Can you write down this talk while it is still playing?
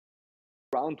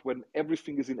around when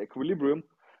everything is in equilibrium,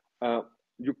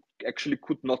 you actually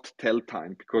could not tell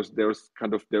time because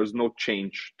there's no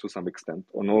change to some extent,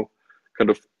 or no kind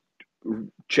of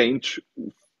change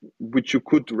which you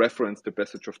could reference the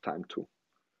passage of time to.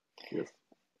 Yes.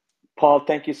 Paul,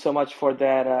 thank you so much for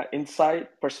that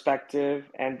insight, perspective,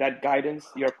 and that guidance.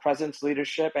 Your presence,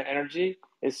 leadership, and energy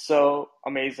is so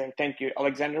amazing. Thank you.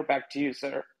 Alexander, back to you,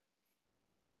 sir.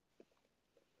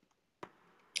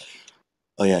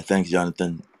 Oh yeah, thanks,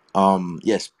 Jonathan.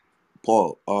 Yes,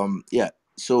 Paul. Yeah.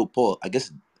 So, Paul, I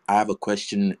guess I have a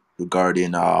question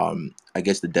regarding I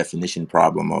guess the definition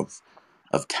problem of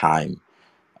time.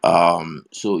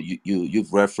 So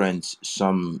you've referenced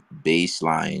some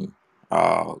baseline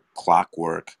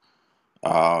clockwork,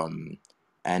 um,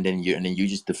 and then you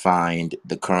just defined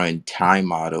the current time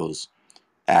models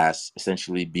as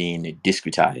essentially being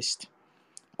discretized.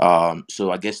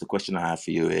 So I guess the question I have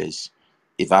for you is,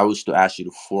 if I was to ask you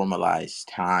to formalize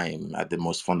time at the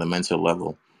most fundamental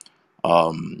level,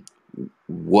 um,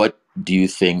 what do you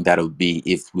think that would be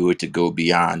if we were to go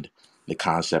beyond the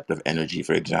concept of energy,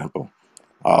 for example,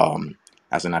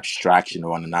 as an abstraction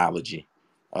or an analogy?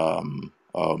 Um,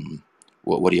 um,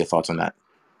 what are your thoughts on that?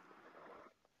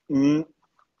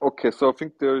 Okay, so I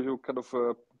think there you kind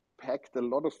of packed a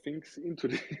lot of things into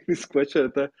this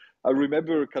question. I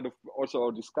remember kind of also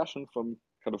our discussion from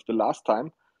kind of the last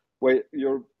time, where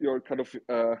your kind of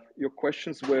your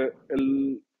questions were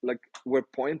like were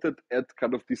pointed at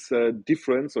kind of this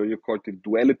difference, or you called it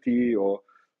duality or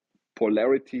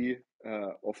polarity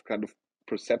of kind of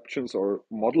perceptions or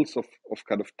models of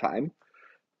kind of time.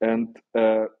 And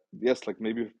yes, like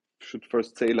maybe should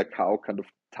first say like how kind of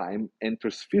time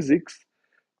enters physics,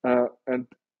 and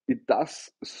it does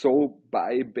so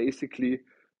by basically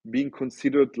being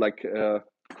considered like a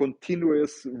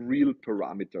continuous real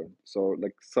parameter. So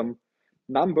like some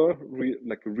number,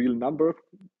 like a real number,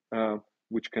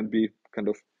 which can be kind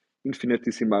of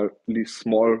infinitesimally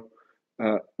small,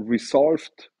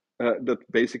 resolved, that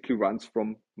basically runs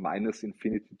from minus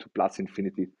infinity to plus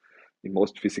infinity in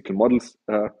most physical models.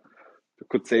 You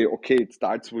could say, okay, it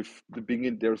starts with the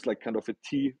beginning. There's like kind of a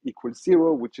t equals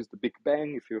 0, which is the Big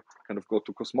Bang, if you kind of go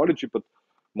to cosmology, but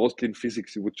mostly in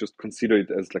physics, you would just consider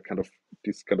it as like kind of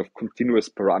this kind of continuous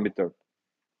parameter.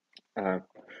 That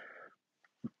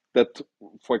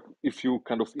for if you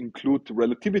kind of include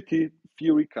relativity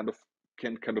theory, kind of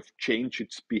can kind of change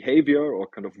its behavior or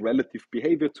kind of relative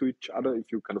behavior to each other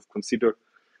if you kind of consider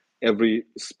every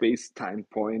space-time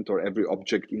point or every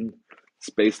object in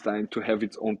space-time to have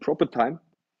its own proper time.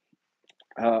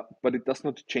 But it does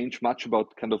not change much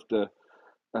about kind of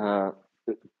uh,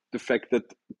 the fact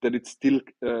that it's still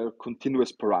a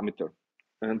continuous parameter.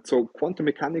 And so quantum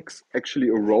mechanics actually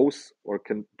arose or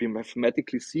can be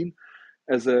mathematically seen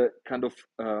as a kind of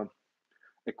a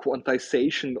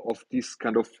quantization of this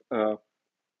kind of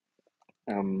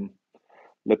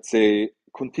let's say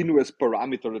continuous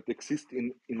parameter that exists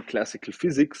in classical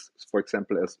physics, for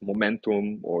example, as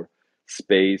momentum or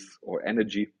space or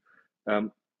energy.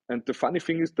 And the funny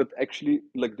thing is that actually,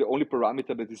 like the only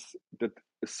parameter that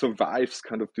survives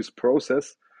kind of this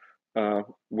process,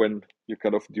 when you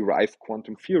kind of derive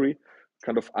quantum theory,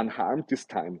 kind of unharmed is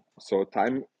time. So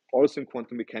time also in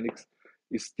quantum mechanics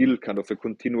is still kind of a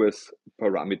continuous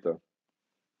parameter.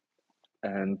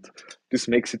 And this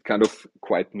makes it kind of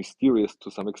quite mysterious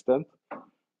to some extent.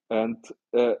 And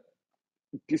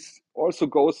this also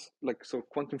goes like, so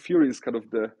quantum theory is kind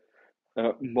of the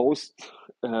most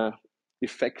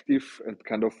effective and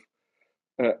kind of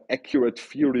accurate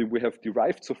theory we have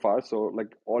derived so far. So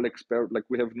like like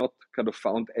we have not kind of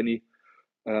found any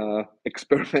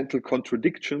experimental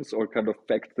contradictions or kind of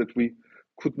fact that we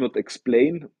could not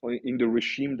explain in the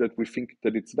regime that we think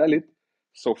that it's valid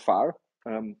so far.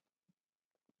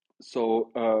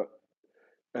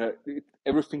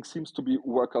 Everything seems to be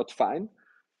work out fine.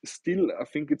 Still, I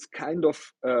think it's kind of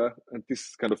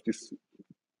this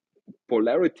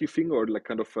polarity thing, or like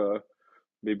kind of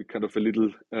maybe kind of a little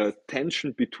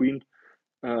tension between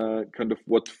kind of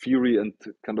what theory and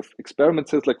kind of experiment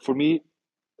says. Like for me,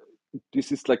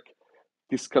 this is like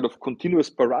this kind of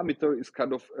continuous parameter is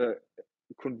kind of a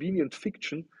convenient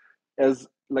fiction, as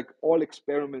like all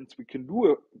experiments we can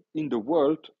do in the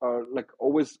world are like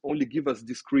always only give us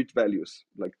discrete values.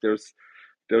 Like there's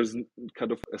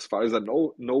kind of, as far as I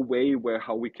know, no way where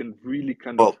how we can really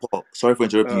kind of Paul, sorry for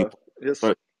interrupting you. Yes.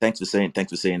 Sorry, thanks for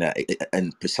saying that,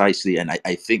 and precisely, and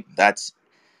I think that's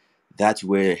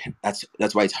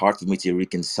why it's hard for me to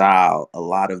reconcile a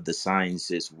lot of the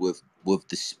sciences with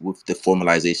the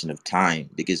formalization of time,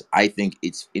 because I think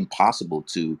it's impossible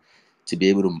to to be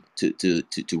able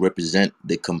to represent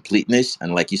the completeness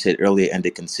and, like you said earlier, and the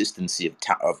consistency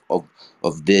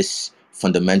of this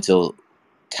fundamental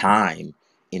time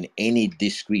in any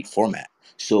discrete format.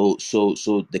 So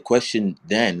the question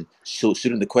then,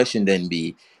 shouldn't the question then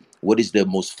be, what is the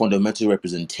most fundamental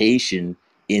representation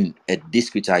in a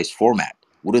discretized format?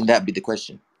 Wouldn't that be the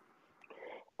question?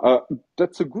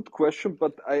 That's a good question,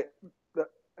 but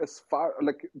as far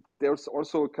like there's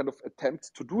also kind of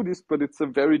attempts to do this, but it's a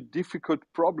very difficult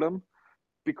problem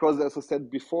because, as I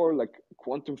said before, like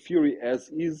quantum theory as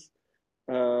is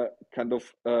kind of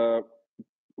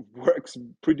works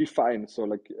pretty fine. So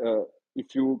like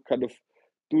if you kind of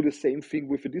do the same thing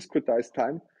with a discretized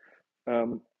time,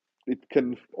 it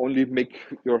can only make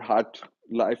your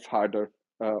life harder.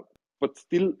 But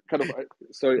still, kind of,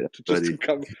 sorry, to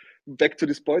come back to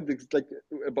this point, it's like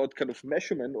about kind of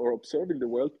measurement or observing the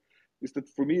world, is that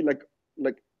for me,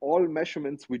 like all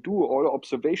measurements we do, all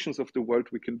observations of the world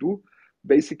we can do,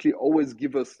 basically always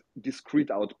give us discrete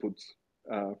outputs.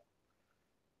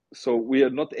 So we are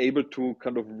not able to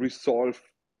kind of resolve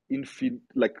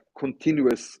like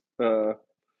continuous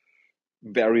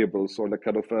variables, or like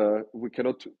kind of we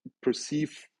cannot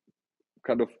perceive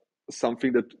kind of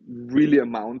something that really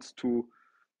amounts to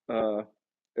a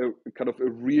kind of a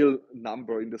real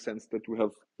number, in the sense that we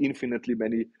have infinitely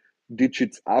many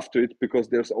digits after it, because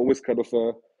there's always kind of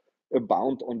a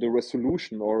bound on the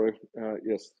resolution, or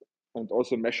yes, and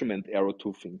also measurement error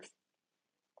to things.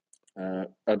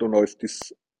 I don't know if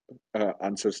this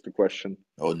answers the question.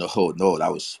 Oh no,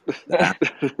 that was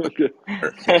Okay.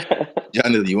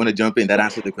 Jonathan, you want to jump in? That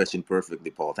answered the question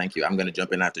perfectly, Paul. Thank you. I'm going to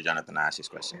jump in after Jonathan asks his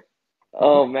question.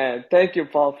 Oh man, thank you,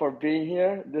 Paul, for being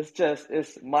here. This just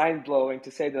is mind-blowing,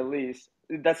 to say the least.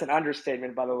 That's an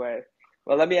understatement, by the way.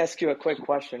 Well, let me ask you a quick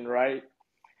question, right?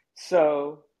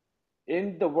 So,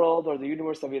 in the world or the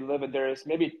universe that we live in, there is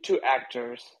maybe two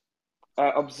actors,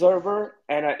 an observer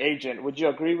and an agent. Would you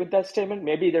agree with that statement?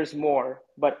 Maybe there's more,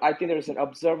 but I think there's an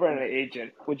observer and an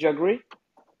agent. Would you agree?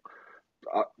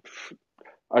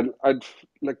 I'd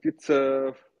like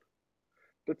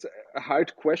that's a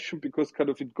hard question, because kind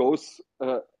of it goes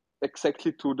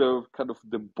exactly to the kind of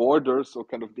the borders, or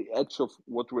kind of the edge of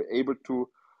what we're able to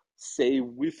say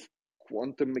with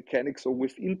quantum mechanics or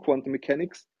within quantum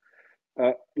mechanics.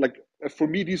 Like for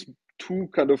me, these two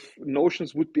kind of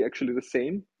notions would be actually the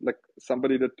same. Like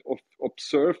somebody that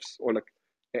observes, or like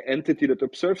an entity that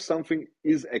observes something,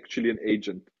 is actually an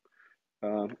agent.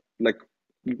 Like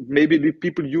maybe the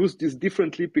people use this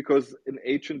differently, because an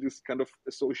agent is kind of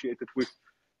associated with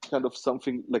kind of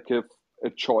something like a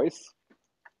choice,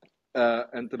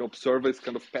 and an observer is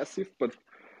kind of passive. But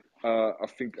I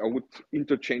think I would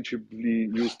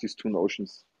interchangeably use these two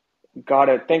notions. Got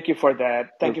it. Thank you for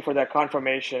that. Thank you for that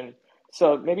confirmation.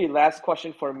 So maybe last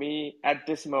question for me at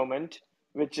this moment,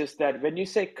 which is that when you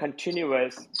say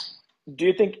continuous, do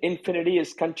you think infinity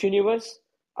is continuous?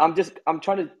 I'm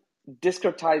trying to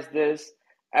discretize this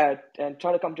and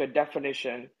try to come to a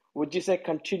definition. Would you say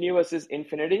continuous is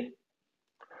infinity?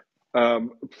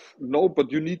 No,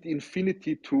 but you need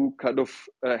infinity to kind of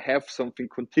have something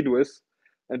continuous,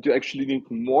 and you actually need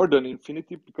more than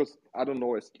infinity, because I don't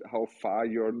know how far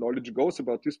your knowledge goes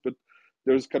about this, but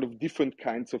there's kind of different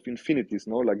kinds of infinities.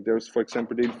 No, like there's, for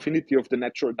example, the infinity of the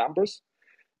natural numbers,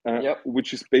 Yep.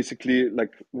 which is basically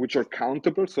like, which are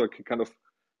countable, so I can kind of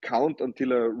count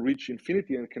until I reach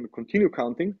infinity and can continue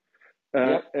counting.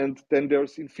 Yep. And then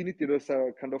there's infinity that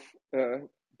are kind of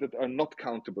that are not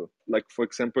countable. Like for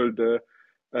example, the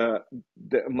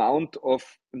amount of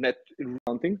net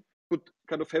counting could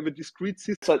kind of have a discrete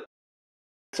system.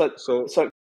 So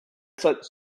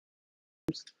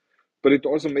But it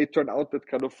also may turn out that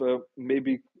kind of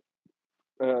maybe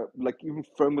like even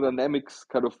thermodynamics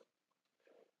kind of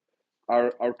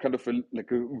are kind of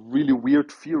like a really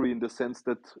weird theory, in the sense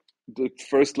that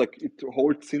first, like, it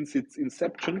holds since its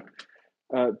inception,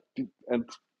 and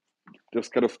there's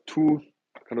kind of two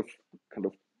kind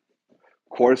of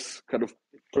course kind of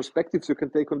perspectives you can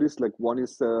take on this. Like one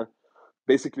is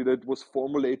basically that it was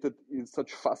formulated in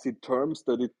such fuzzy terms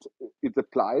that it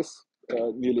applies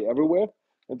nearly everywhere.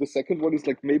 And the second one is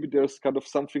like, maybe there's kind of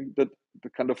something that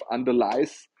kind of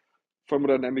underlies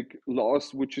thermodynamic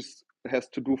laws, which has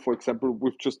to do, for example,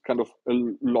 with just kind of a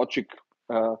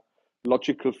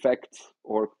logical facts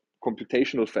or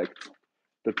computational facts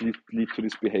that lead to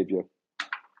this behavior.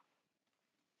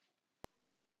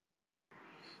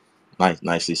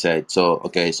 Nicely said. So,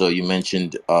 okay, so you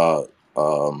mentioned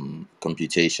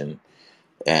computation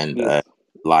and Yes.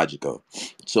 logical.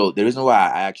 So the reason why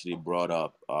I actually brought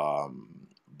up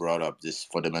brought up this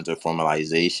fundamental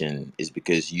formalization is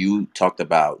because you talked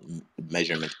about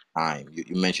measurement time.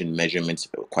 You mentioned measurements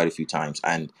quite a few times,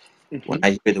 and when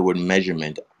I hear the word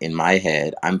measurement in my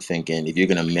head, I'm thinking if you're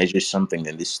going to measure something,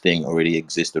 then this thing already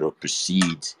existed or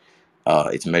precedes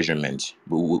its measurement.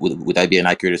 Would that be an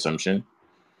accurate assumption?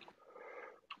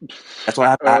 That's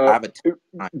why I have a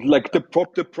like the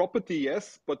property,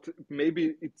 yes, but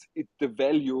maybe it's the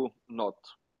value not.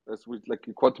 As with like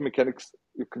in quantum mechanics,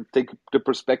 you can take the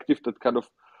perspective that kind of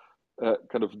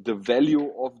the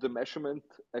value of the measurement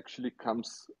actually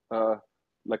comes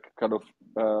like kind of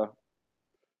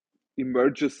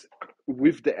emerges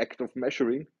with the act of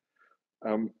measuring.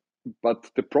 But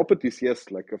the properties,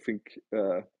 yes, like I think,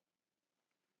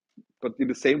 but in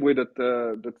the same way that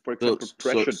that for example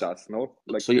pressure does, no?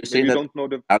 Like so you're saying you that don't know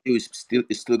the value is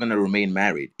still going to remain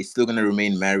married. It's still going to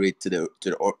remain married to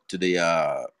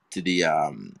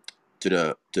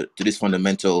this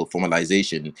fundamental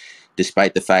formalization,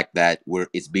 despite the fact that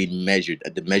it's being measured.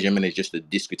 The measurement is just a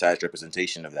discretized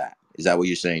representation of that. Is that what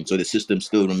you're saying? So the system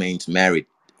still remains married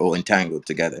or entangled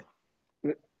together.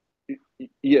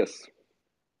 Yes,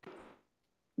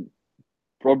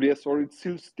 probably yes, or it's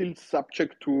still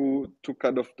subject to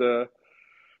kind of the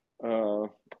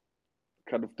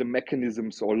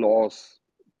mechanisms or laws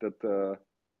that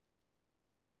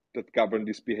that govern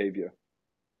this behavior.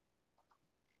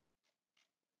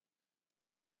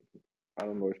 I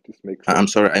don't know if this makes sense. I'm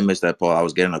sorry, I missed that, Paul. I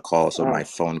was getting a call, so my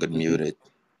phone got muted.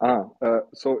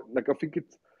 So like I think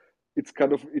it's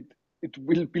kind of it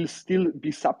will still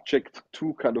be subject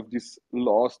to kind of these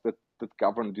laws that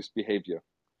govern this behavior.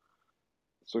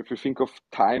 So if you think of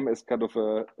time as kind of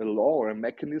a law or a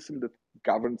mechanism that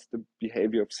governs the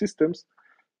behavior of systems,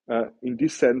 in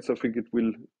this sense, I think it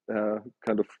will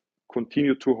kind of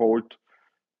continue to hold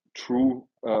true,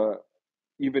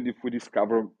 even if we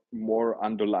discover more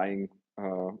underlying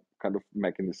kind of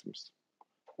mechanisms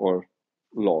or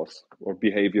laws or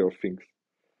behavior of things.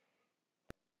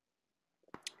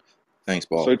 Thanks,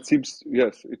 Paul. So it seems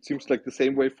like the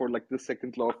same way for like the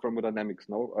second law of thermodynamics.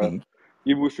 No,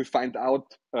 even if we find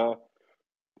out,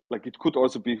 like it could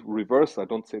also be reversed. I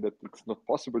don't say that it's not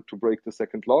possible to break the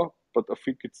second law, but I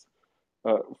think it's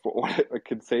for all I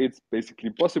can say, it's basically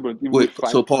possible. Wait,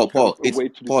 so Paul,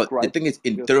 the thing is,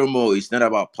 in thermo, it's not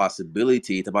about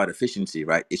possibility; it's about efficiency,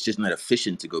 right? It's just not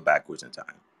efficient to go backwards in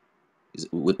time.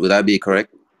 Would that be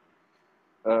correct?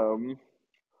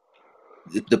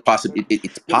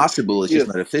 It's possible. It's just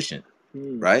not efficient,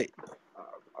 right?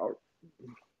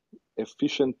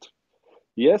 Efficient,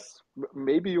 yes.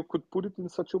 Maybe you could put it in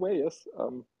such a way. Yes,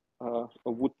 I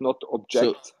would not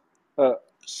object.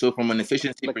 So from an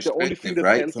efficiency perspective,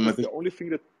 right?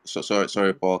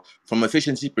 Sorry, Paul. From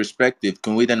efficiency perspective,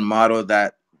 can we then model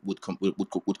that with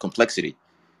complexity?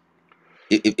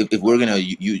 If we're gonna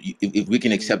if we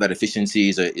can accept that efficiency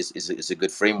is a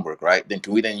good framework, right? Then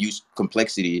can we then use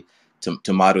complexity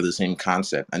to model the same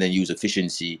concept, and then use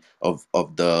efficiency to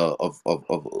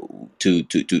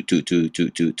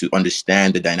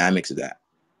understand the dynamics of that?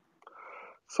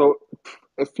 So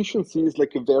efficiency is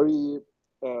like a very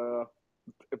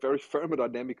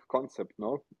thermodynamic concept,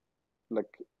 no?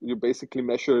 Like you basically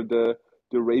measure the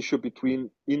ratio between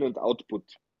in and output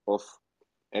of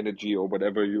energy or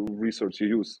whatever resource you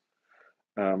use.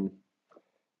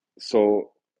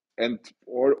 So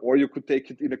or you could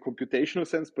take it in a computational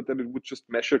sense, but then it would just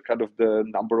measure kind of the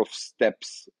number of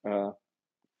steps,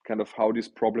 kind of how this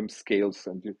problem scales,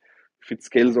 and if it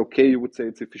scales okay, you would say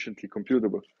it's efficiently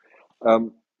computable.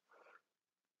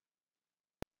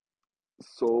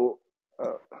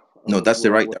 No, that's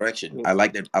the right direction. Yeah. I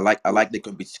like that. I like the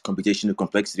computational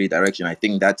complexity direction. I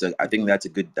think that's a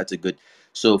good.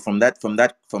 So from that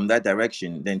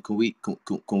direction, then can we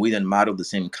then model the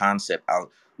same concept out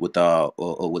with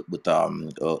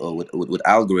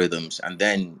algorithms, and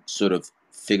then sort of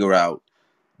figure out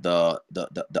the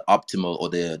optimal or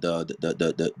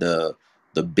the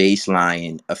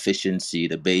baseline efficiency,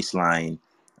 the baseline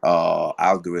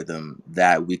algorithm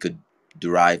that we could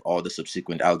derive all the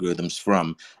subsequent algorithms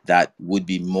from, that would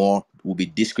be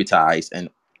discretized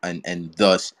and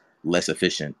thus less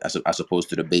efficient as opposed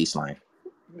to the baseline.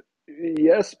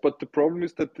 Yes, but the problem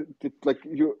is that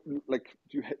you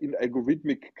in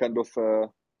algorithmic kind of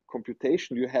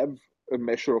computation, you have a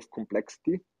measure of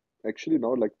complexity, actually,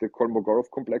 like the Kolmogorov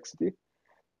complexity,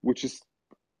 which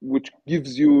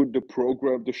gives you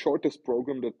the shortest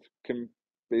program that can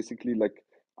basically like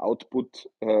output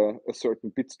a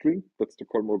certain bit string. That's the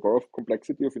Kolmogorov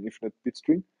complexity of an infinite bit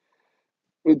string.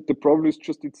 The problem is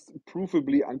just it's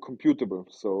provably uncomputable.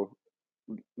 So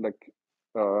like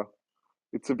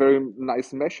it's a very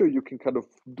nice measure. You can kind of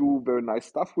do very nice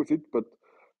stuff with it, but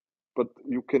but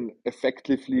you can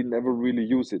effectively never really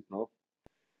use it, no?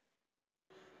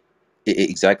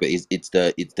 Exactly. It's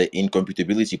the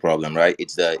incomputability problem, right?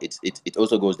 It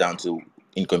also goes down to,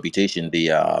 in computation,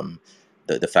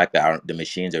 the fact that the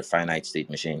machines are finite state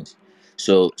machines.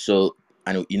 So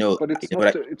I know, But it's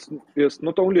what not it's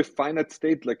not only a finite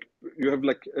state. Like you have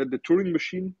like the Turing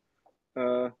machine.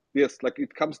 Yes, like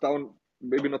it comes down,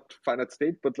 maybe not finite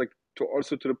state, but like to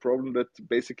the problem that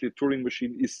basically Turing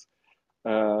machine is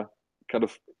uh, kind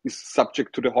of is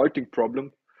subject to the halting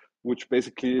problem, which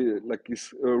basically like is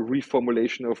a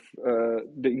reformulation of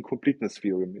the incompleteness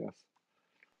theorem. Yes.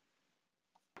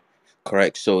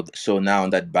 correct. So now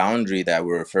that boundary that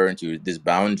we're referring to, this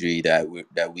boundary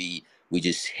that we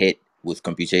just hit with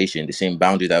computation, the same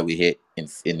boundary that we hit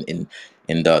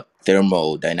in the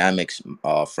thermodynamics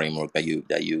framework that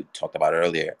you talked about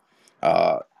earlier.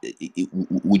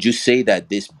 Would you say that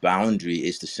this boundary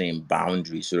is the same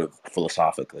boundary, sort of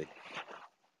philosophically?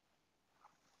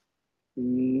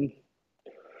 Mm,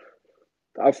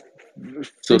 I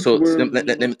So, think so, we're let not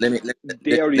me let me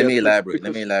there let yet, me like elaborate.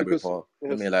 Let me elaborate, because Paul.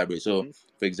 Let me yes, elaborate. So, mhm,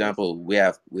 for yes, example, we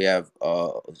have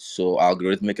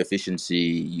algorithmic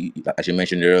efficiency. As you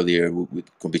mentioned earlier,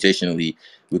 computationally,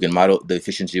 we can model the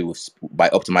efficiency by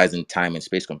optimizing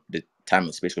the time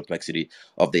and space complexity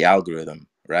of the algorithm,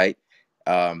 right?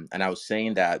 And I was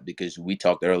saying that because we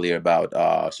talked earlier about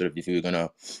sort of, if we were gonna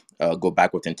go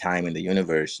backwards in time in the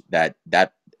universe, that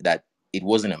it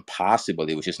wasn't impossible.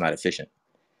 It was just not efficient.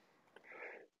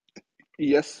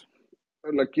 yes,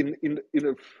 like in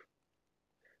a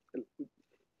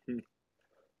hmm,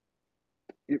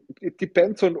 it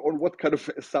depends on what kind of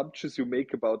assumptions you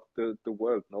make about the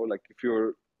world. No, like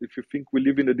if you think we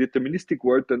live in a deterministic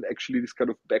world, then actually this kind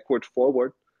of backward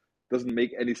forward doesn't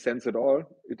make any sense at all.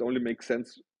 It only makes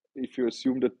sense if you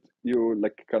assume that you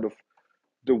like kind of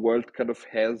the world kind of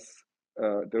has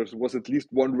there was at least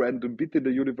one random bit in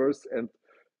the universe, and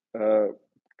uh,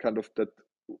 kind of that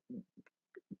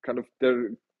kind of there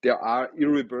are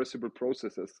irreversible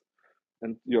processes.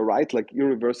 And you're right, like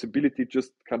irreversibility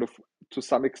just kind of to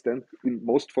some extent in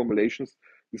most formulations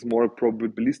is more a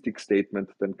probabilistic statement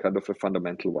than kind of a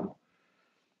fundamental one.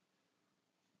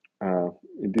 uh,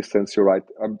 in this sense, you're right.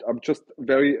 I'm just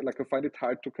very like I find it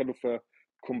hard to kind of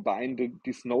combine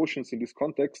these notions in this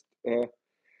context. Uh,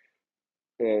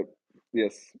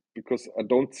 yes, because I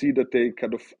don't see that they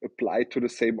kind of apply to the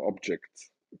same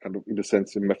objects, kind of in the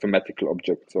sense of mathematical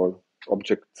objects or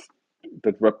objects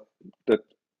that that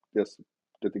yes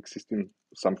that exist in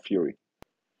some theory.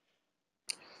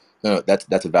 No,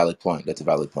 that's a valid point. That's a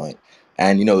valid point.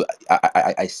 And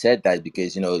I said that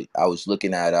because I was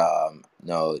looking at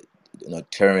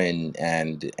Turin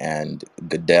and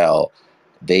Goodell.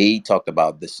 They talked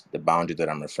about the boundary that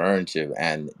I'm referring to,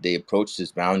 and they approached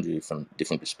this boundary from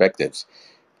different perspectives.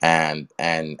 And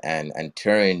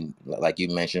Turing, like you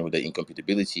mentioned, with the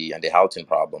incomputability and the Houghton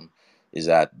problem, is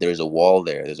that there's a wall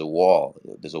there. There's a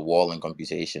wall in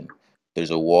computation.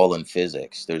 There's a wall in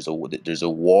physics. There's a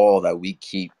wall that we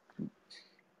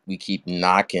keep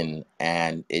knocking,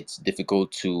 and it's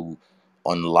difficult to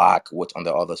unlock what's on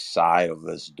the other side of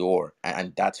this door.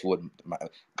 And that's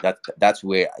that's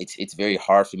where it's very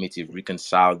hard for me to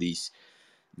reconcile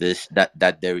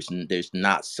that there's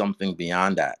not something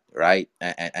beyond that, right?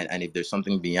 And if there's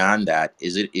something beyond that,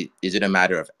 is it a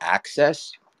matter of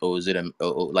access, or is it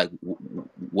like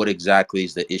what exactly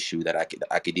is the issue that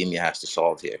academia has to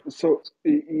solve here? So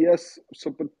yes,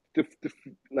 so but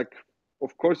like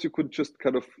of course you could just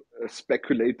kind of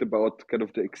speculate about kind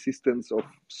of the existence of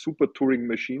super Turing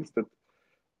machines that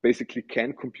basically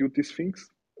can compute these things.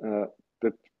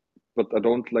 That, but I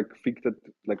don't like think that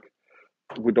like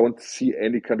we don't see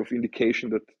any kind of indication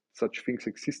that such things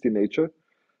exist in nature,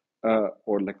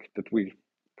 or like that we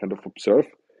kind of observe.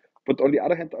 But on the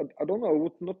other hand, I don't know. I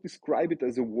would not describe it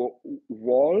as a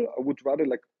wall. I would rather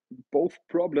like both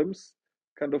problems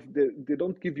kind of they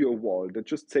don't give you a wall. They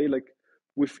just say like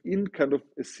within kind of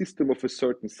a system of a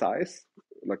certain size,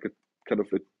 like a kind of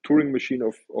a Turing machine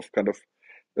of kind of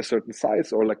a certain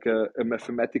size, or like a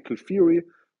mathematical theory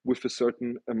with a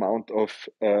certain amount of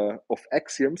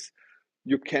axioms,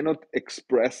 you cannot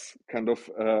express kind of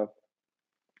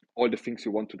all the things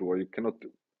you want to do, or you cannot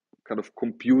kind of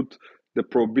compute the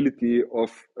probability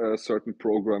of a certain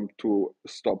program to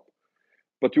stop.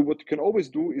 But what you can always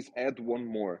do is add one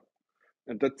more,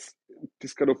 and that's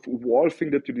this kind of wall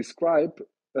thing that you describe.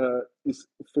 Is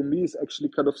for me is actually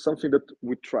kind of something that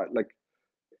we try like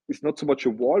it's not so much a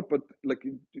wall, but like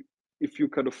if you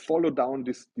kind of follow down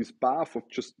this path of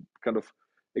just kind of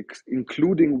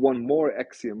including one more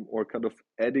axiom or kind of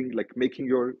adding like making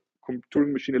your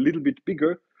Turing machine a little bit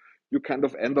bigger, you kind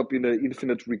of end up in an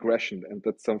infinite regression, and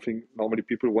that's something normally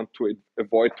people want to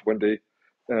avoid when they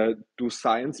do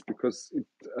science, because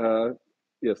it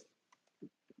yes,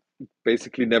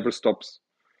 basically never stops.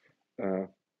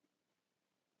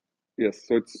 Yes,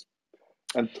 so it's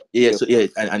and Yeah, yes. so yeah,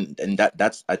 and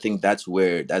that's I think that's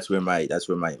where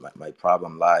my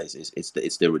problem lies. It's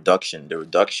the reduction. The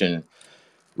reduction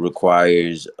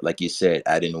requires, like you said,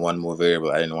 adding one more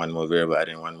variable, adding one more variable,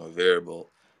 adding one more variable,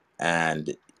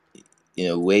 and in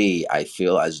a way, I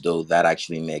feel as though that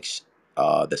actually makes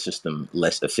the system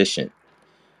less efficient.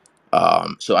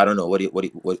 So I don't know. What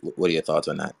are your thoughts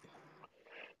on that?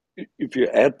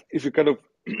 If you kind of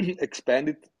expand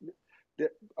it, the,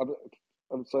 I'm,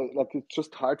 I'm sorry, like it's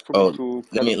just hard for me Oh, to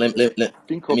let kind me of let, let, let,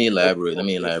 think let me elaborate. Let of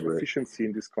me yes, elaborate. efficiency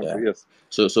in this Yeah. country. Yes.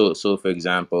 So for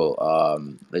example,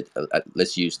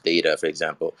 let's use data for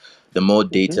example. The more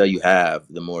Mm-hmm. data you have,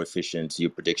 the more efficient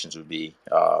your predictions will be.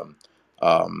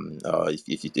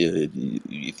 If you do,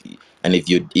 if you, and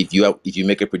if you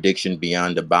make a prediction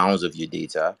beyond the bounds of your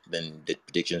data, then the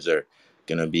predictions are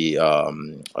gonna be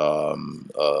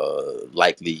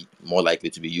likely more likely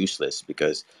to be useless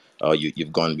because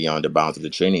you've gone beyond the bounds of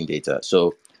the training data.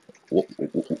 So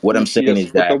what I'm saying Yes,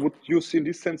 is but I that. would use in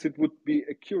this sense it would be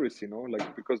accuracy,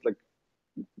 like because like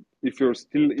if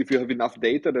you have enough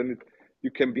data, then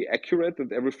you can be accurate,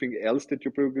 and everything else that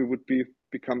you probably would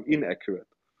become inaccurate.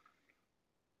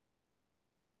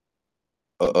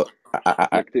 Uh,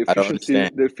 Like I don't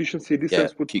understand. the efficiency in this Yeah,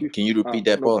 sense would be can you repeat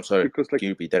that, no, Paul? Sorry, because like can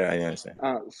you repeat that? I didn't understand.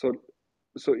 so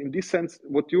so in this sense,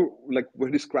 what you like were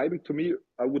describing to me,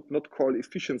 I would not call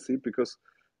efficiency, because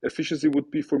efficiency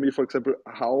would be for me, for example,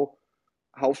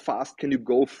 how fast can you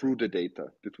go through the data?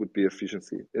 That would be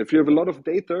efficiency. If you have a lot of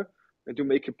data and you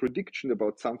make a prediction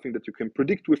about something that you can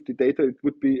predict with the data, it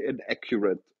would be an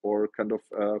accurate or kind of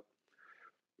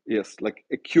yes, like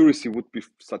accuracy would be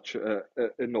such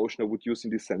a notion I would use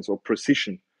in this sense, or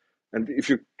precision. And if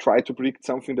you try to predict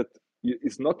something that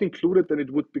is not included, then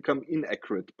it would become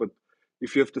inaccurate. But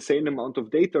if you have the same amount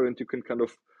of data and you can kind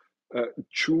of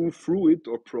chew through it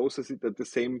or process it at the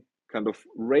same kind of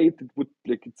rate, it would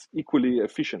like it's equally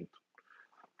efficient.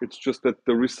 It's just that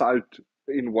the result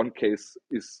in one case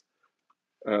is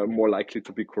more likely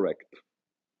to be correct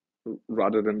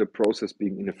rather than the process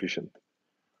being inefficient.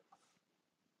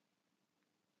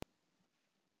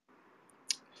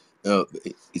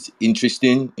 It's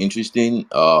interesting.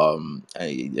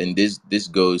 And this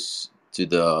goes to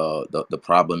the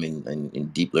problem in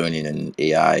deep learning and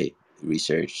AI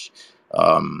research.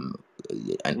 Um,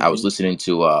 and I was Mm-hmm. listening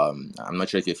to I'm not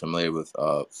sure if you're familiar with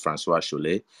Francois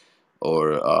Cholet,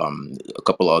 or a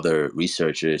couple other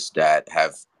researchers that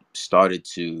have started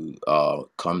to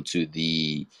come to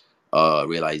the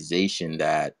realization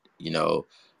that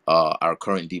our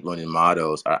current deep learning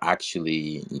models are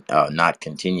actually not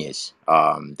continuous,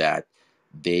 that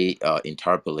they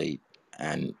interpolate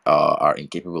and are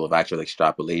incapable of actual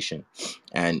extrapolation.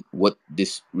 And what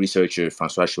this researcher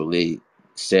Francois Cholet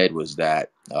said was that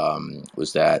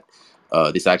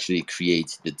this actually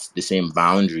creates the same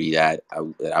boundary that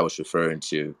I was referring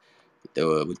to,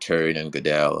 with Turing and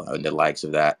Gödel and the likes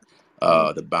of that.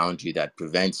 The boundary that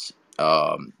prevents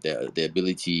the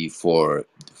ability for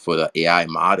the AI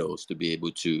models to be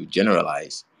able to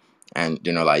generalize. And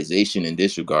generalization in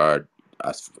this regard,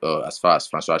 as far as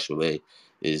Francois Cholet,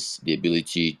 is the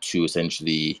ability to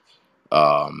essentially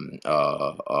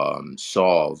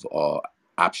solve or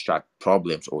abstract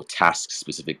problems or task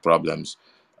specific problems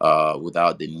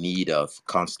without the need of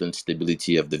constant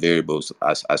stability of the variables,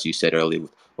 as you said earlier,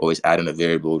 always adding a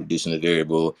variable, reducing a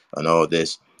variable, and all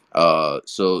this.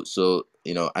 So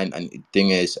and the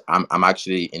thing is, I'm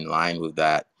actually in line with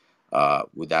that,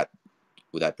 with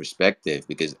that perspective,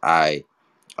 because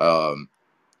um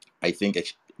I think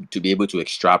to be able to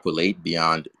extrapolate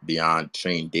beyond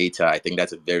trained data, I think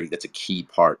that's a key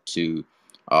part to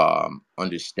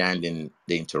understanding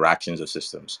the interactions of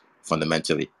systems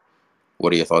fundamentally.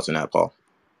 What are your thoughts on that, Paul?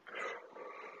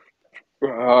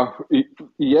 Uh,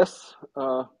 yes.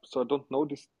 So I don't know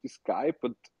this guy,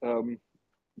 but um,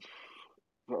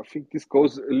 I think this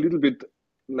goes a little bit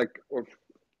like of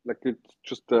like it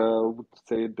just would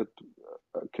say that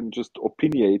I can just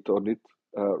opinionate on it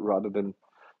rather than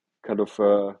kind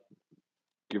of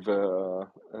give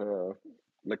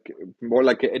like more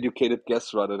like an educated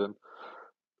guess rather than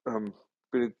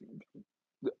but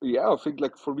yeah, I think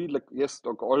like for me, like yes,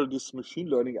 like all these machine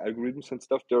learning algorithms and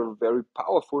stuff, they're very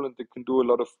powerful and they can do a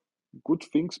lot of good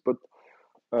things, but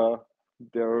uh,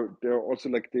 they're also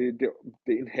like they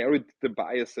inherit the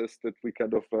biases that we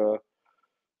kind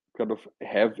of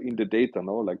have in the data,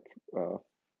 no? Like uh,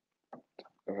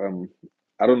 um,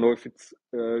 I don't know if it's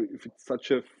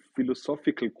such a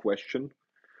philosophical question,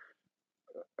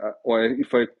 or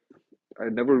if I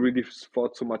never really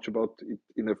thought so much about it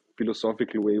in a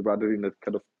philosophical way, rather in a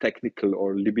kind of technical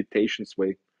or limitations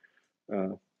way.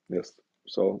 Yes.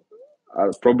 So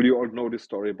probably you all know the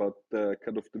story about the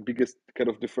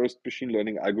the first machine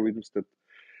learning algorithms that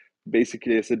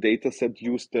basically, as a data set,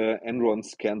 use the Enron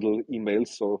scandal emails.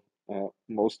 So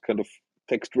most kind of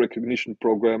text recognition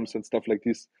programs and stuff like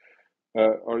this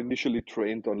are initially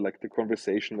trained on like the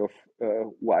conversation of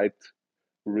white,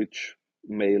 rich,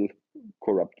 male,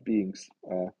 corrupt beings.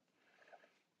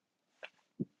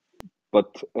 But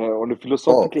on a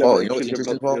Paul, philosophical level, Paul, you know what's actually, I'm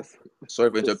interesting, not. Paul? Yes,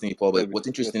 Sorry for yes. interrupting you, Paul, Tell but me. what's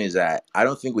Yes. interesting is that I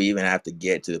don't think we even have to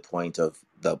get to the point of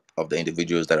the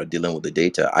individuals that are dealing with the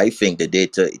data. I think the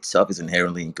data itself is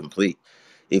inherently incomplete.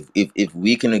 If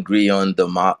we can agree on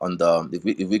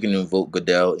if we can invoke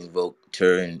Gödel, invoke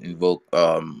Turing, invoke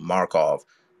Markov,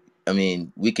 I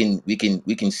mean we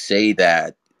can say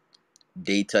that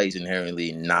data is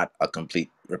inherently not a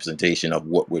complete representation of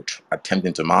what we're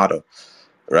attempting to model,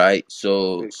 right?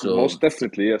 Most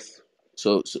definitely, yes.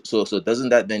 So doesn't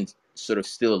that then sort of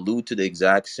still allude to the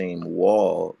exact same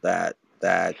wall that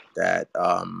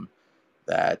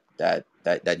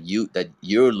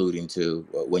you're alluding to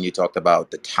when you talked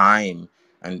about the time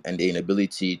and the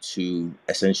inability to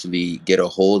essentially get a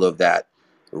hold of that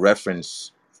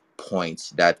reference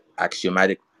point, that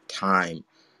axiomatic time,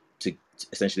 to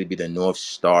essentially be the North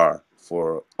Star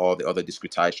for all the other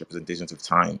discretized representations of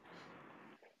time?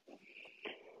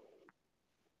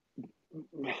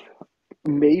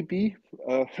 Maybe.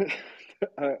 I,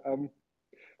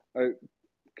 I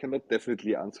cannot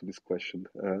definitely answer this question,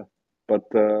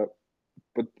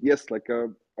 but yes, like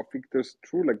I think there's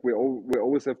true. Like we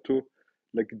always have to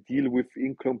like deal with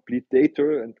incomplete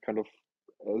data, and kind of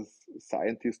as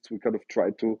scientists we kind of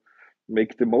try to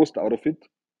make the most out of it,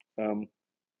 um,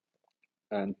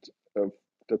 and uh,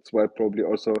 that's why probably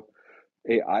also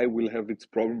AI will have its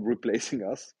problem replacing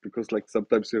us, because like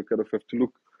sometimes you kind of have to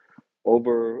look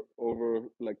over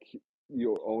like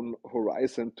your own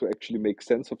horizon to actually make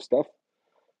sense of stuff.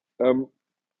 Um,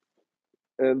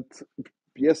 and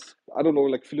yes, I don't know,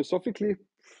 like philosophically,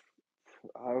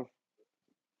 I,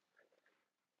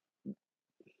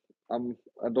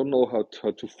 I don't know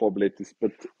how to formulate this,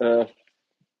 but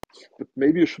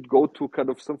maybe you should go to kind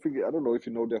of something. I don't know if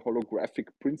you know the holographic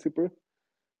principle,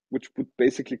 which would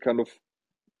basically kind of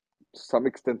to some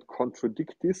extent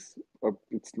contradict this.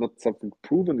 It's not something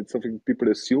proven; it's something people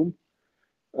assume.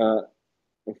 Uh,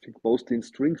 I think mostly in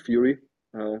string theory,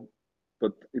 uh,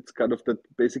 but it's kind of that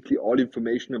basically all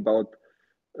information about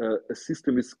a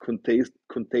system is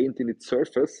contained in its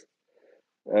surface.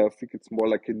 I think it's more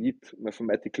like a neat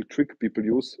mathematical trick people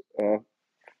use,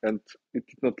 and it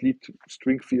did not lead to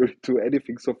string theory to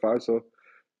anything so far. So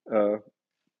uh,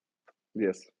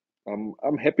 yes,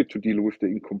 I'm happy to deal with the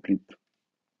incomplete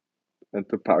and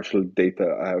the partial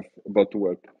data I have about the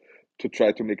world to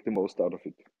try to make the most out of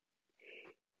it.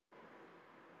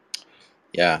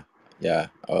 Yeah, yeah.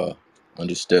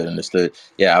 Understood.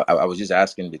 Yeah, I was just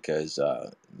asking because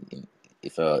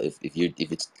if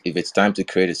it's time to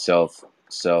create a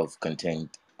self-contained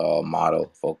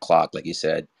model for clock, like you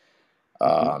said,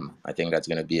 Mm-hmm. I think that's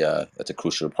a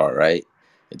crucial part, right?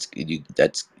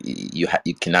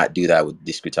 You cannot do that with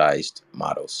discretized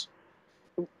models.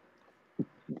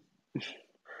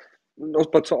 No,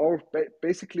 but so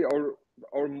basically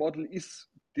our model is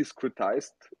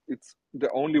discretized. It's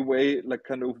the only way, like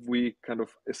kind of we kind of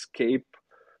escape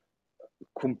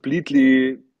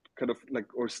completely, kind of like,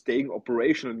 or staying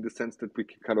operational in the sense that we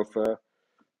can kind of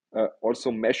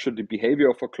also measure the behavior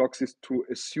of our clocks, is to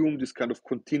assume this kind of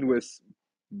continuous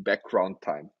background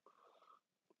time.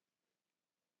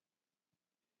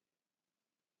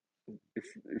 If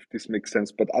this makes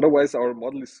sense, but otherwise our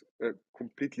model is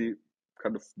completely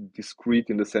kind of discrete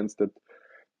in the sense that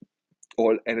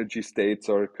all energy states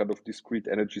are kind of discrete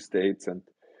energy states, and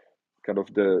kind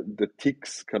of the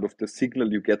ticks, kind of the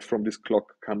signal you get from this clock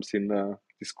comes in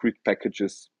discrete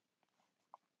packages.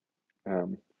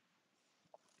 Um,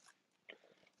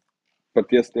 but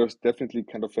yes, there's definitely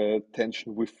kind of a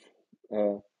tension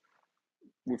uh,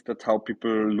 with that how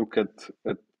people look at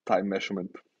time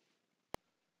measurement.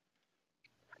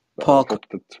 I Paul, hope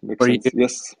that makes for you, sense.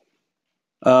 Yes.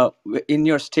 uh, in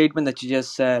your statement that you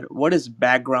just said, what is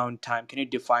background time? Can you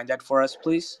define that for us,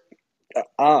 please?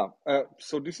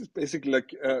 So this is basically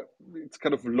like it's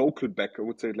kind of local back. I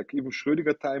would say like even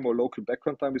Schrödinger time or local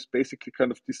background time is basically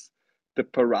kind of this the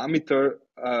parameter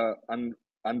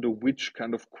under which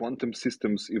kind of quantum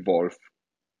systems evolve.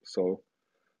 So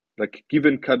like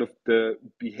given kind of the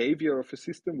behavior of a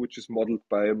system, which is modeled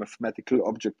by a mathematical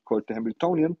object called the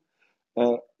Hamiltonian,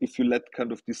 if you let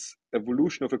kind of this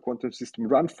evolution of a quantum system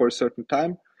run for a certain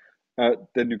time,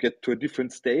 then you get to a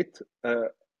different state,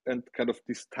 and kind of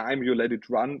this time you let it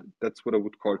run, that's what I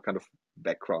would call kind of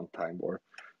background time, or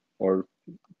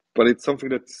but it's something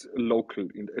that's local,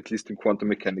 at least in quantum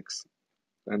mechanics.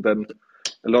 And then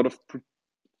a lot of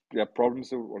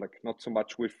problems are like not so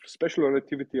much with special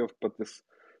relativity but as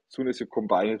soon as you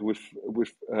combine it with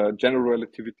general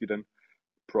relativity, then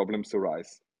problems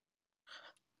arise.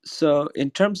 So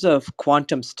in terms of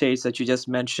quantum states that you just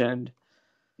mentioned,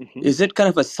 is it kind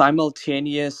of a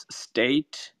simultaneous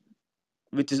state,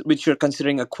 which you're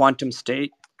considering a quantum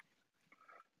state?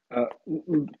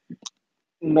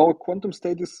 No, quantum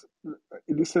state is,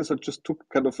 in this sense, I just took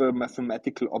kind of a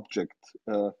mathematical object.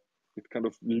 It kind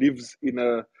of lives in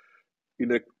a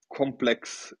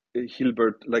complex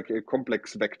Hilbert, like a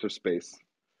complex vector space,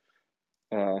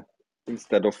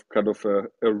 instead of kind of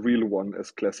a real one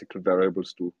as classical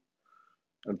variables do.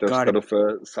 And there's Got kind it.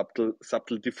 of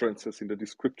subtle differences in the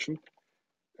description.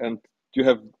 And you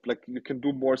have like you can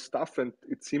do more stuff, and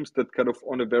it seems that kind of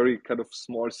on a very kind of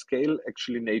small scale,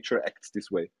 actually nature acts this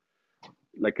way.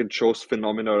 Like it shows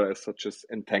phenomena as such as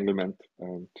entanglement.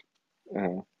 And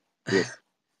yes.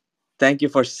 Thank you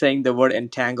for saying the word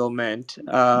entanglement.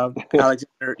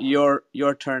 Alexander,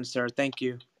 your turn, sir. Thank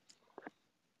you.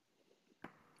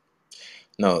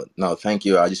 No, thank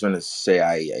you. I just want to say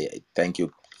I thank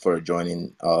you for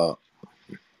joining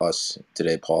us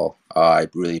today, Paul. I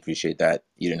really appreciate that.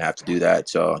 You didn't have to do that,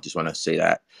 so I just want to say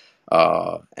that.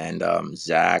 And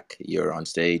Zach, you're on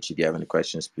stage. If you have any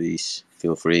questions, please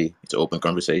feel free. It's an open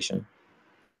conversation.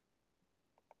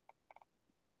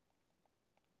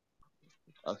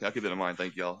 Okay, I'll keep that in mind.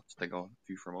 Thank you. I'll just take on a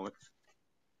few for a moment.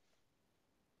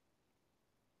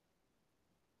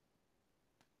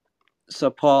 So,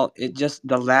 Paul, it just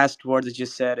the last word that you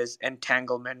said is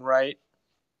entanglement, right?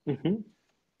 Mm-hmm.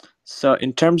 So,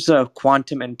 in terms of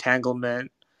quantum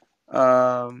entanglement,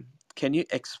 can you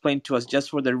explain to us just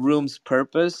for the room's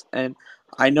purpose? And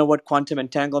I know what quantum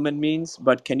entanglement means,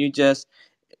 but can you just,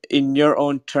 in your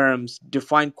own terms,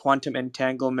 define quantum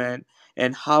entanglement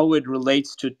and how it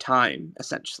relates to time,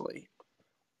 essentially?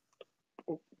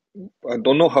 I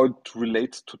don't know how it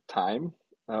relates to time,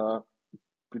 but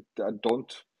I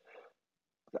don't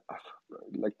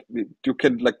like you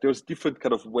can like there's different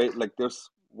kind of way, like there's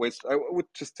ways. I would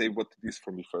just say what it is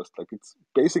for me first. Like it's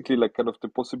basically like kind of the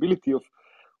possibility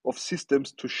of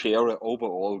systems to share an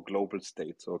overall global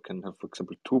state. So it can have, for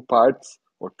example, two parts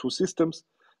or two systems,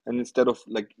 and instead of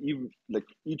like even like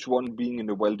each one being in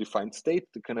a well-defined state,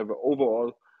 they can have an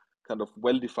overall kind of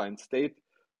well-defined state,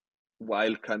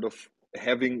 while kind of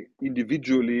having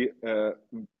individually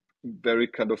very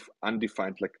kind of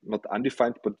undefined, like not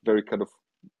undefined, but very kind of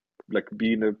like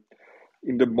being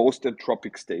in the most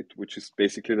entropic state, which is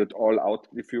basically that all out.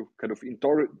 If you kind of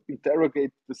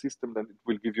interrogate the system, then it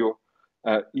will give you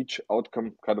each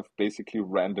outcome kind of basically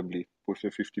randomly with a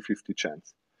 50-50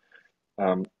 chance.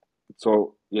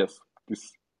 So yes,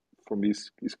 this for me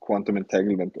is quantum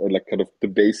entanglement, or like kind of the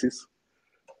basis.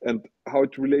 And how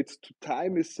it relates to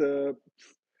time is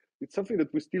it's something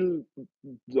that we still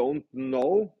don't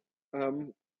know.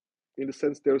 In a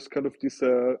sense, there's kind of this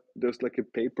there's like a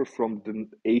paper from the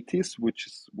 80s which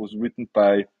was written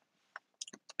by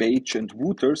Page and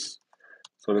Wouters,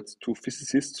 so that's two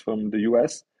physicists from the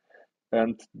US,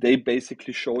 and they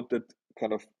basically showed that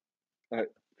kind of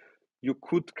you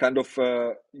could kind of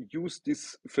use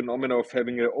this phenomena of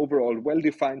having an overall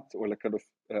well-defined or like kind of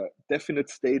definite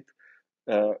state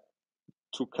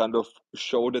to kind of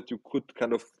show that you could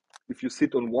kind of, if you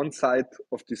sit on one side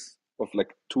of this, of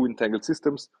like two entangled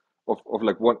systems, of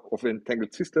like one of an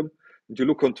entangled system, and you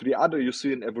look onto the other, you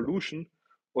see an evolution,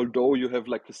 although you have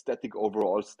like a static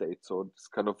overall state. So it's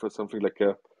kind of something like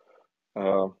a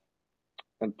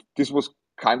and this was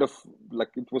kind of like,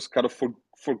 it was kind of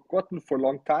forgotten for a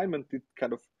long time, and it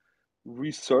kind of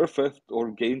resurfaced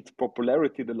or gained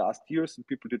popularity the last years, and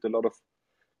people did a lot of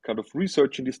kind of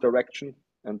research in this direction,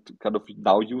 and kind of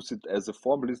now use it as a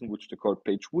formalism, which they call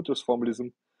Page-Wouters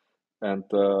formalism. And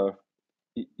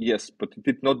yes, but it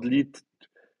did not lead.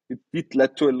 It did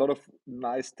lead to a lot of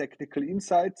nice technical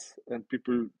insights, and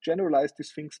people generalized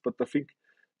these things. But I think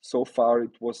so far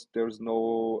there's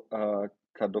no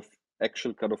kind of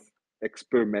actual kind of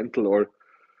experimental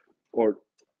or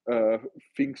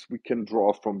things we can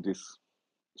draw from this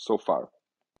so far.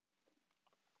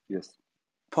 Yes.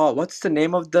 Paul, what's the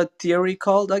name of the theory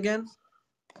called again?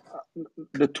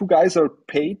 The two guys are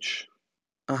Page,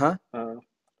 Uh-huh.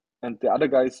 and the other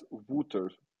guy is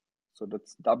Wooter. So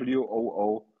that's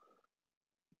Woo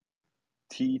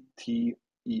TTERS.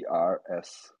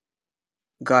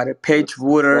 Got it. Page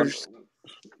That's one. Wooters.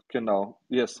 Genau.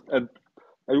 Yes, and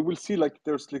you will see like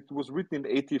there's like it was written in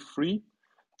 '83,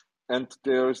 and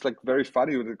there's like very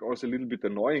funny, like also a little bit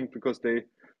annoying because they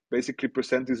basically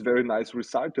present this very nice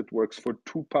result that works for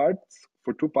two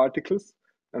particles,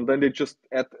 and then they just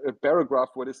add a paragraph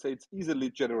where they say it's easily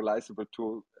generalizable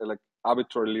to like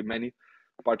arbitrarily many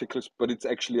particles, but it's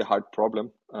actually a hard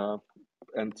problem.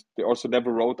 And they also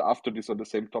never wrote after this on the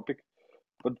same topic,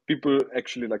 but people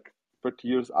actually like 30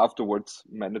 years afterwards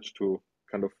managed to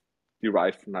kind of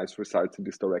derive nice results in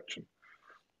this direction.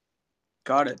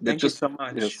 Got it. They Thank you just so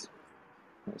much. yes.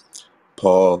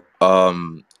 Paul,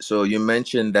 so you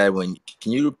mentioned that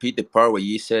can you repeat the part where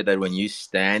you said that when you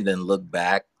stand and look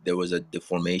back, there was a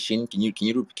deformation? Can you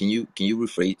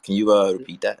rephrase? Can you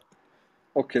repeat that?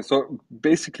 Okay, so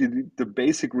basically the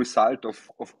basic result of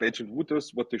Page and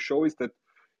Wooters, what they show is that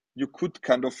you could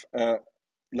kind of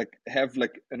like have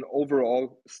like an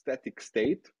overall static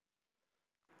state,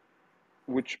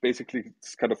 which basically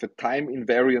is kind of a time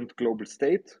invariant global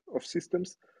state of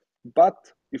systems. But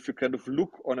if you kind of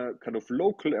look on a kind of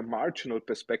local and marginal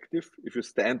perspective, if you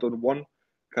stand on one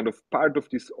kind of part of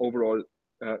this overall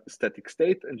static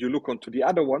state and you look onto the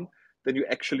other one, then you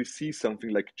actually see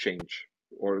something like change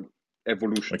or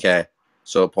evolution. Okay.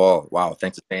 So Paul, wow,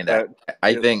 thanks for saying that.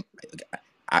 I Yes. think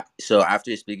so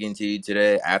after speaking to you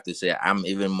today, I have to say I'm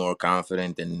even more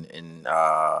confident in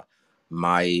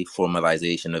my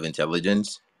formalization of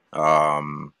intelligence.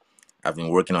 I've been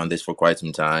working on this for quite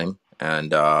some time,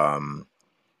 and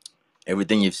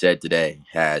everything you've said today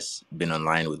has been in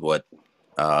line with what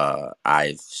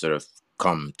I've sort of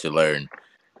come to learn.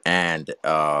 And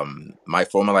my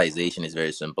formalization is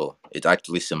very simple. It's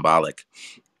actually symbolic.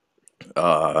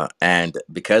 And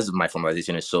because my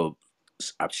formalization is so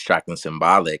abstract and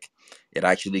symbolic, it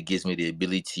actually gives me the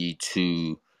ability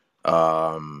to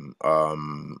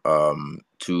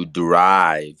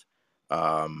derive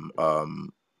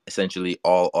essentially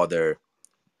all other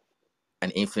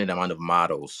an infinite amount of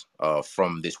models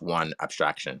from this one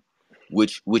abstraction,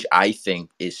 which I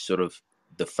think is sort of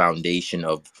the foundation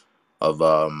of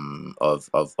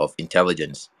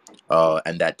intelligence,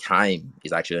 and that time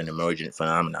is actually an emergent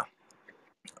phenomena.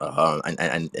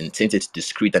 And since it's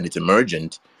discrete and it's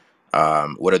emergent,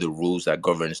 what are the rules that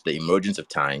governs the emergence of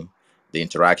time, the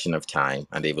interaction of time,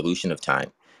 and the evolution of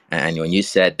time? And when you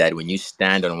said that when you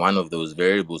stand on one of those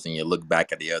variables and you look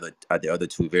back at the other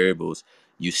two variables,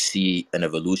 you see an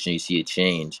evolution, you see a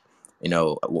change. You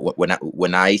know,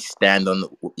 when I stand on,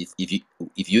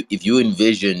 if you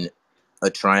envision a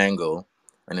triangle,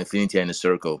 an infinity, and a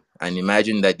circle, and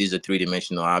imagine that these are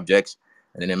three-dimensional objects,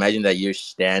 and then imagine that you're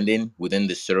standing within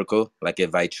the circle like a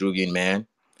Vitruvian man,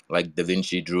 like Da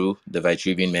Vinci drew the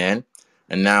Vitruvian man.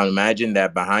 And now imagine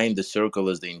that behind the circle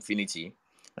is the infinity,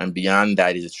 and beyond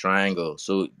that is a triangle.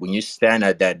 So when you stand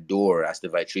at that door as the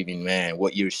Vitruvian man,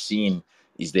 what you're seeing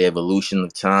is the evolution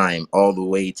of time all the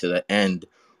way to the end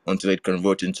until it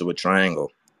converts into a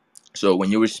triangle. So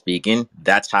when you were speaking,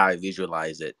 that's how I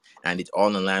visualize it, and it's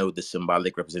all in line with the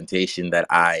symbolic representation that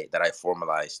I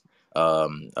formalized.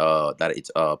 That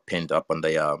it's pinned up on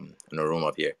the room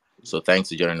up here. So thanks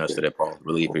for joining us today, Paul.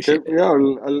 Really Okay. appreciate it. Yeah,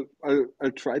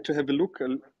 I'll try to have a look.